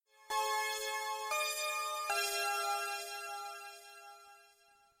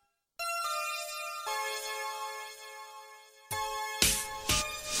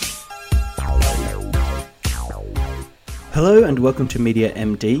Hello and welcome to Media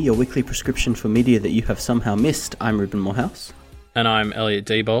MD, your weekly prescription for media that you have somehow missed. I'm Ruben Morehouse. And I'm Elliot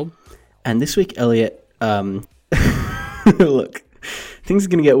Diebold. And this week, Elliot, look, things are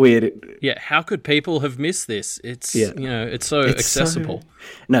going to get weird. Yeah, how could people have missed this? It's so accessible.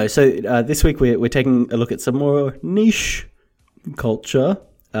 So this week we're taking a look at some more niche culture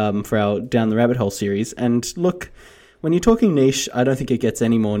for our Down the Rabbit Hole series. And look, when you're talking niche, I don't think it gets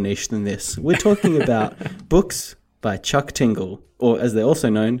any more niche than this. We're talking about books by Chuck Tingle, or as they're also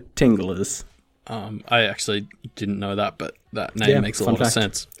known, Tinglers. I actually didn't know that, but that name makes a lot of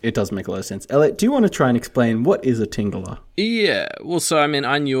sense. It does make a lot of sense. Elliot, do you want to try and explain what is a Tingler? Yeah, well, so I mean,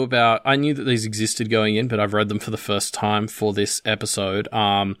 I knew that these existed going in, but I've read them for the first time for this episode.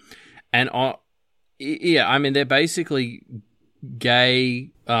 They're basically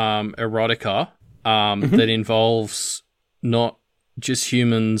gay erotica that involves not just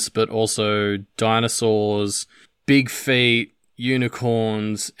humans, but also dinosaurs, big feet,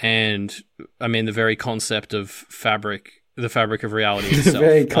 unicorns, and I mean the very concept of the fabric of reality itself. The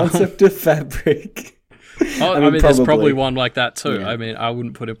very concept of fabric. There's probably one like that too. Yeah. I mean, I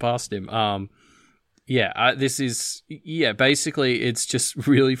wouldn't put it past him. Basically it's just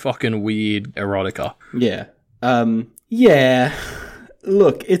really fucking weird erotica. Yeah.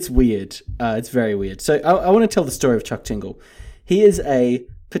 Look, it's weird. It's very weird. So I want to tell the story of Chuck Tingle. He is a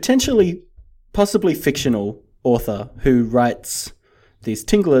possibly fictional author who writes these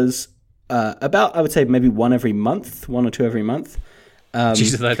Tinglers about, I would say, maybe one or two every month.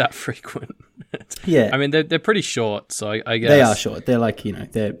 Jeez, are they that frequent? Yeah. I mean, they're pretty short, so I guess. They are short. They're like,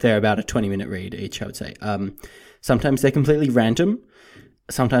 they're about a 20-minute read each, I would say. Sometimes they're completely random.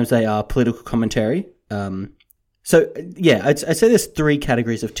 Sometimes they are political commentary. I'd say there's three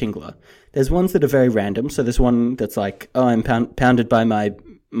categories of Tingler. There's ones that are very random. So there's one that's like, oh, I'm pounded by my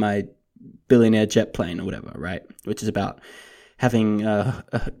billionaire jet plane or whatever, right? Which is about having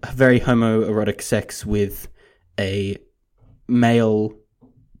a very homoerotic sex with a male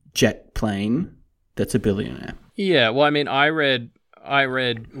jet plane that's a billionaire. Yeah, well, I mean, I read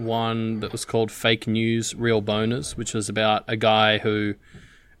one that was called Fake News, Real Boners, which was about a guy who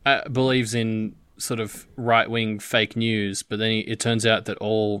believes in sort of right-wing fake news, but then it turns out that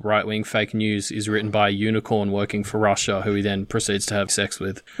all right-wing fake news is written by a unicorn working for Russia, who he then proceeds to have sex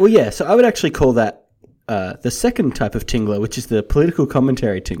with. Well, yeah, so I would actually call that the second type of Tingler, which is the political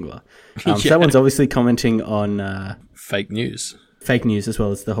commentary Tingler. So that one's obviously commenting on fake news, as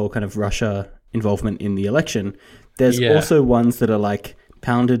well as the whole kind of Russia involvement in the election. There's also ones that are like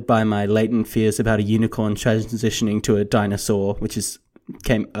pounded by my latent fears about a unicorn transitioning to a dinosaur, which is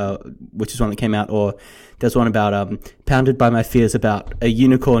one that came out, or there's one about pounded by my fears about a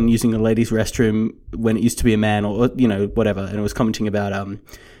unicorn using a ladies' restroom when it used to be a man, or whatever, and it was commenting about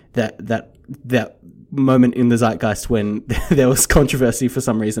that moment in the zeitgeist when there was controversy for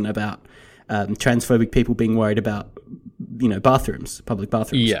some reason about transphobic people being worried about public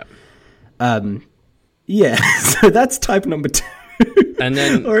bathrooms. So that's type number 2. And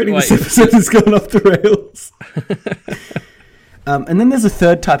then already this episode has gone off the rails. And then there's a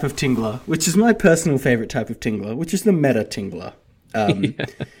third type of Tingler, which is my personal favorite type of Tingler, which is the meta Tingler.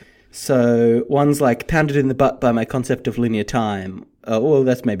 So ones like pounded in the butt by my concept of linear time. Well,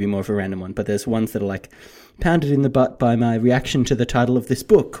 that's maybe more of a random one, but there's ones that are like pounded in the butt by my reaction to the title of this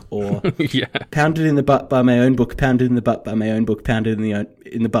book, or pounded in the butt by my own book, pounded in the butt by my own book, pounded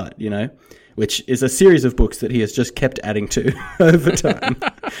in the butt, which is a series of books that he has just kept adding to over time.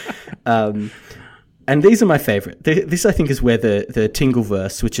 And these are my favorite. This, I think, is where the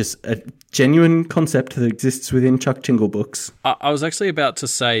Tingleverse, which is a genuine concept that exists within Chuck Tingle books. I was actually about to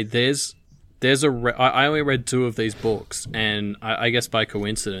say I only read 2 of these books, and I guess by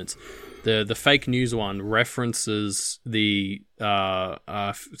coincidence, the fake news one references the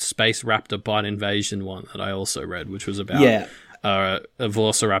space raptor bite invasion one that I also read, which was about a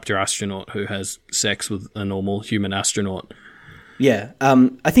velociraptor astronaut who has sex with a normal human astronaut. Yeah,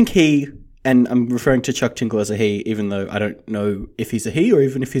 I think and I'm referring to Chuck Tingle as a he, even though I don't know if he's a he or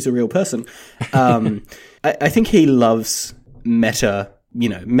even if he's a real person. I think he loves meta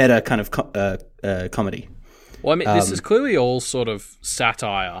kind of comedy. Well, I mean, this is clearly all sort of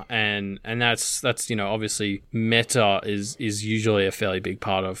satire, and that's obviously meta is usually a fairly big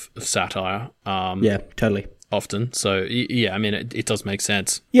part of satire. Yeah, totally. Often. So, yeah, I mean, it does make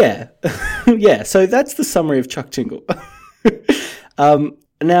sense. Yeah. Yeah, so that's the summary of Chuck Tingle.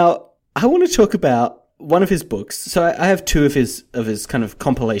 Now, I want to talk about one of his books. So I have 2 of his kind of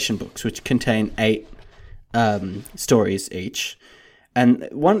compilation books, which contain 8 stories each. And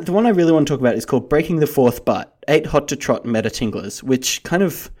the one I really want to talk about is called Breaking the Fourth Butt, 8 Hot to Trot Meta Tinglers, which kind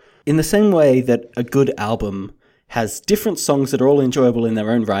of, in the same way that a good album has different songs that are all enjoyable in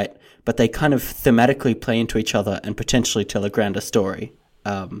their own right, but they kind of thematically play into each other and potentially tell a grander story.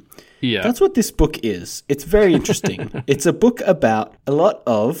 That's what this book is. It's very interesting. It's a book about a lot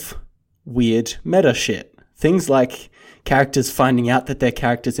of weird meta shit. Things like characters finding out that they're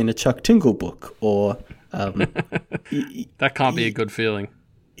characters in a Chuck Tingle book, or... that can't be a good feeling.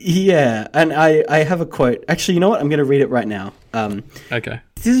 Yeah, and I have a quote. Actually, you know what? I'm going to read it right now. Okay.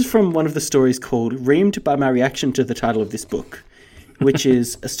 This is from one of the stories called Reamed by My Reaction to the Title of This Book, which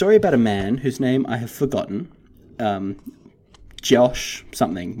is a story about a man whose name I have forgotten. Josh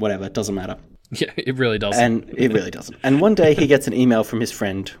something, whatever, it doesn't matter. Yeah, it really doesn't. And it really doesn't. And one day he gets an email from his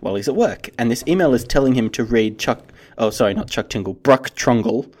friend while he's at work, and this email is telling him to read Bruck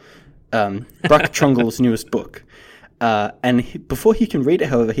Trungle, Bruck Trungle's newest book. Before he can read it,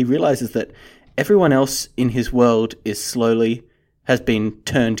 however, he realizes that everyone else in his world has been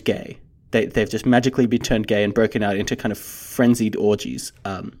turned gay. They've just magically been turned gay and broken out into kind of frenzied orgies.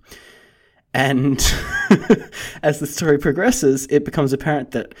 And as the story progresses, it becomes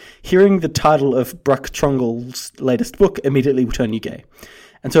apparent that hearing the title of Bruck Trungle's latest book immediately will turn you gay.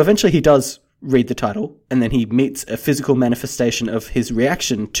 And so eventually he does read the title, and then he meets a physical manifestation of his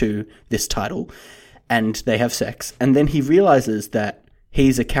reaction to this title, and they have sex. And then he realizes that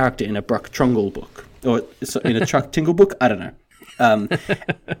he's a character in a Bruck Trungle book, or in a Chuck Tingle book, I don't know.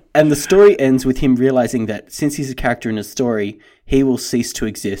 And the story ends with him realizing that since he's a character in a story, he will cease to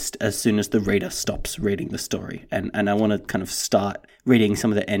exist as soon as the reader stops reading the story. And I want to kind of start reading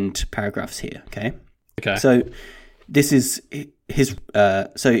some of the end paragraphs here, okay? Okay. So this is his...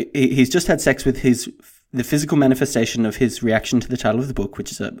 so he's just had sex with the physical manifestation of his reaction to the title of the book,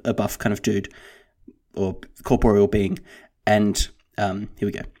 which is a buff kind of dude or corporeal being. And here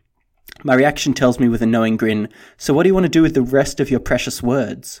we go. My reaction tells me with a knowing grin, "So what do you want to do with the rest of your precious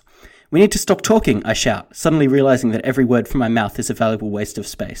words?" "We need to stop talking," I shout, suddenly realizing that every word from my mouth is a waste of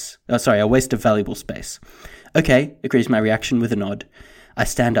valuable space. "Okay," agrees my reaction with a nod. I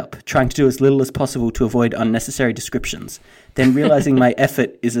stand up, trying to do as little as possible to avoid unnecessary descriptions, then realizing my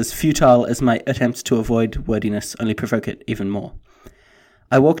effort is as futile as my attempts to avoid wordiness only provoke it even more.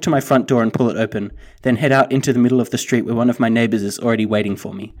 I walk to my front door and pull it open, then head out into the middle of the street where one of my neighbors is already waiting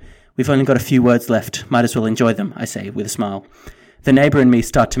for me. "We've only got a few words left. Might as well enjoy them," I say with a smile. The neighbor and me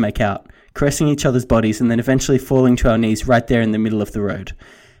start to make out, caressing each other's bodies and then eventually falling to our knees right there in the middle of the road.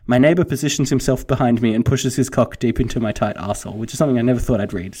 My neighbor positions himself behind me and pushes his cock deep into my tight arsehole, which is something I never thought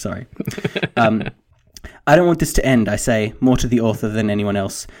I'd read, sorry. "I don't want this to end," I say, more to the author than anyone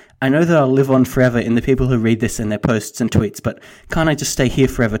else. "I know that I'll live on forever in the people who read this in their posts and tweets, but can't I just stay here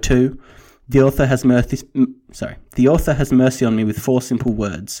forever too? The author has mercy on me with 4 simple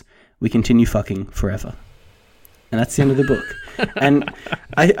words. We continue fucking forever." And that's the end of the book. And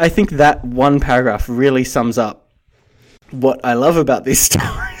I think that one paragraph really sums up what I love about these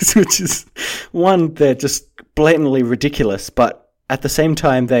stories, which is, one, they're just blatantly ridiculous, but at the same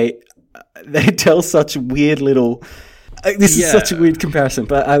time, they tell such weird little... This is such a weird comparison,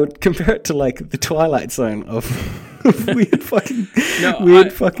 but I would compare it to, like, the Twilight Zone of weird fucking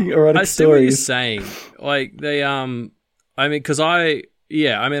erotic stories. I see what you're saying. Like, they, I mean, because I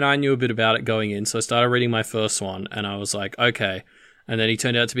knew a bit about it going in, so I started reading my first one, and I was like, okay. And then he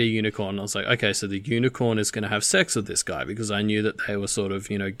turned out to be a unicorn, and I was like, okay, so the unicorn is going to have sex with this guy, because I knew that they were sort of,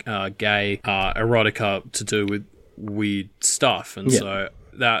 gay, erotica to do with weird stuff, and so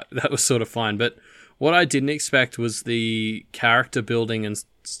that was sort of fine. But what I didn't expect was the character building and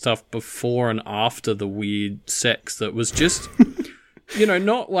stuff before and after the weird sex that was just,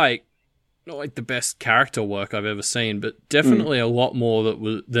 not like the best character work I've ever seen, but definitely a lot more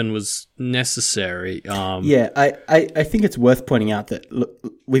than was necessary. I think it's worth pointing out that,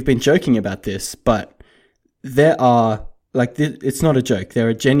 look, we've been joking about this, but there are, it's not a joke. There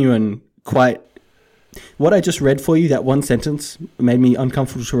are genuine, what I just read for you, that one sentence made me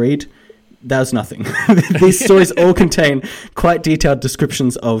uncomfortable to read. That was nothing. These stories all contain quite detailed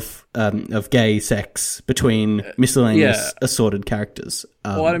descriptions of gay sex between miscellaneous assorted characters.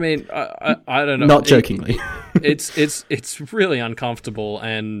 Well, I mean, I don't know. Not jokingly. It's really uncomfortable,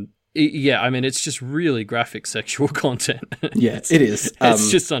 and it's just really graphic sexual content. It is. It's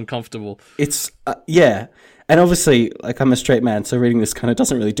just uncomfortable. It's and obviously, I'm a straight man, so reading this kind of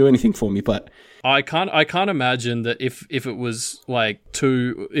doesn't really do anything for me, but. I can't imagine that if it was like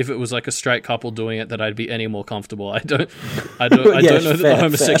a straight couple doing it, that I'd be any more comfortable. I don't know that the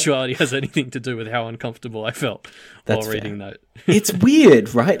homosexuality has anything to do with how uncomfortable I felt while reading that. It's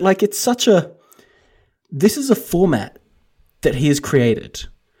weird, right? This is a format that he has created.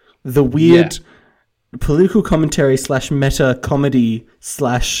 The weird political commentary / meta comedy /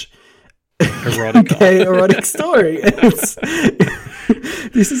 erotica. gay erotic story.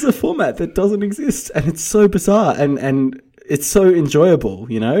 This is a format that doesn't exist, and it's so bizarre, and it's so enjoyable,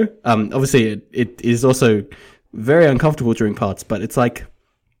 you know? Obviously, it is also very uncomfortable during parts, but it's like,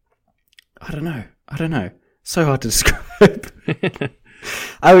 I don't know. So hard to describe.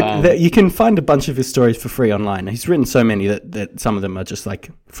 You can find a bunch of his stories for free online. He's written so many that some of them are just like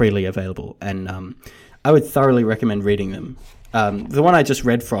freely available, and I would thoroughly recommend reading them. The one I just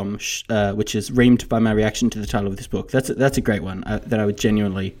read from, which is reamed by my reaction to the title of this book, that's a great one that I would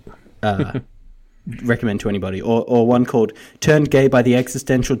genuinely recommend to anybody. Or one called Turned Gay by the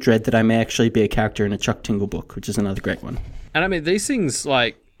Existential Dread That I May Actually Be a Character in a Chuck Tingle Book, which is another great one. And I mean, these things,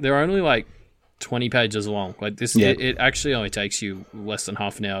 like, they're only like 20 pages long. Like this, it actually only takes you less than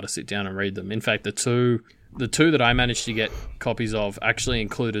half an hour to sit down and read them. In fact, the two that I managed to get copies of actually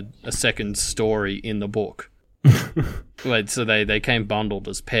included a second story in the book. So they came bundled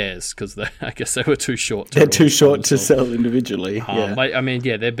as pairs because I guess they were too short. They're too short to sell individually.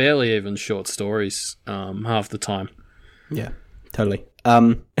 They're barely even short stories half the time. Yeah, totally.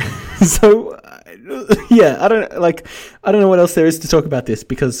 So I don't know what else there is to talk about this,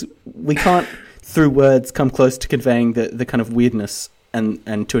 because we can't through words come close to conveying the kind of weirdness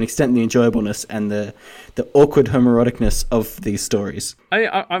and to an extent the enjoyableness and the awkward homoeroticness of these stories.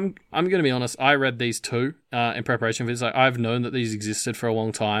 I'm going to be honest. I read these too in preparation for this. I've known that these existed for a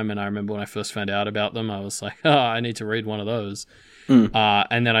long time, and I remember when I first found out about them, I was like, I need to read one of those.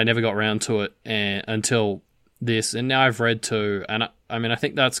 And then I never got around to it until this, and now I've read two, and I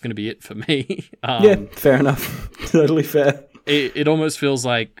think that's going to be it for me. Yeah, fair enough. Totally fair. It almost feels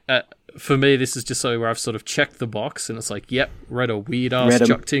like, for me, this is just so where I've sort of checked the box, and it's like, yep, read a weird-ass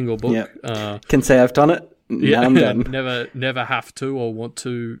Chuck Tingle book. Yep. Can say I've done it. Yeah, I'm done. never have to or want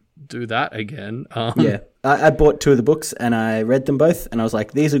to do that again. I bought two of the books, and I read them both, and I was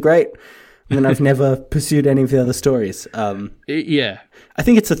like, these are great. And then I've never pursued any of the other stories. I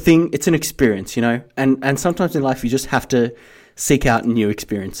think it's a thing. It's an experience, you know? And sometimes in life you just have to seek out new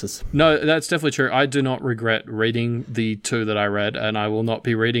experiences. No, that's definitely true. I do not regret reading the two that I read, and I will not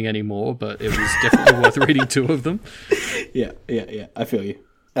be reading any more, but it was definitely worth reading two of them. Yeah. I feel you.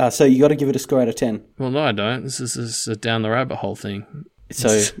 So you got to give it a score out of 10. Well, no, I don't. This is a down the rabbit hole thing. So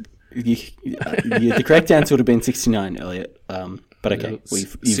the correct answer would have been 69, Elliot. But okay,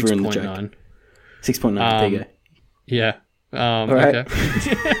 you've ruined the joke. 6.9, there you go. Yeah. All right.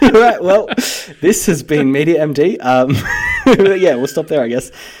 Okay. All right, well, this has been Media MD. Yeah, we'll stop there, I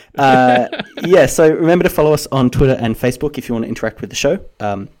guess. So remember to follow us on Twitter and Facebook if you want to interact with the show.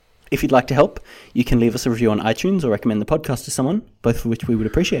 If you'd like to help, you can leave us a review on iTunes or recommend the podcast to someone, both of which we would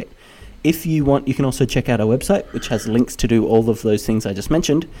appreciate. If you want, you can also check out our website, which has links to do all of those things I just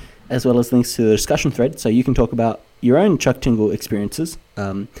mentioned, as well as links to the discussion thread, so you can talk about your own Chuck Tingle experiences,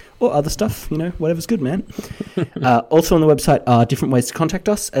 or other stuff, you know, whatever's good, man. Also on the website are different ways to contact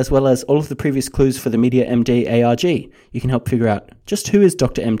us, as well as all of the previous clues for the Media MD ARG. You can help figure out just who is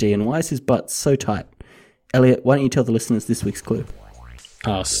Dr. MD and why is his butt so tight. Elliot, why don't you tell the listeners this week's clue?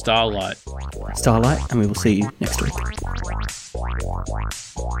 Starlight. Starlight, and we will see you next week.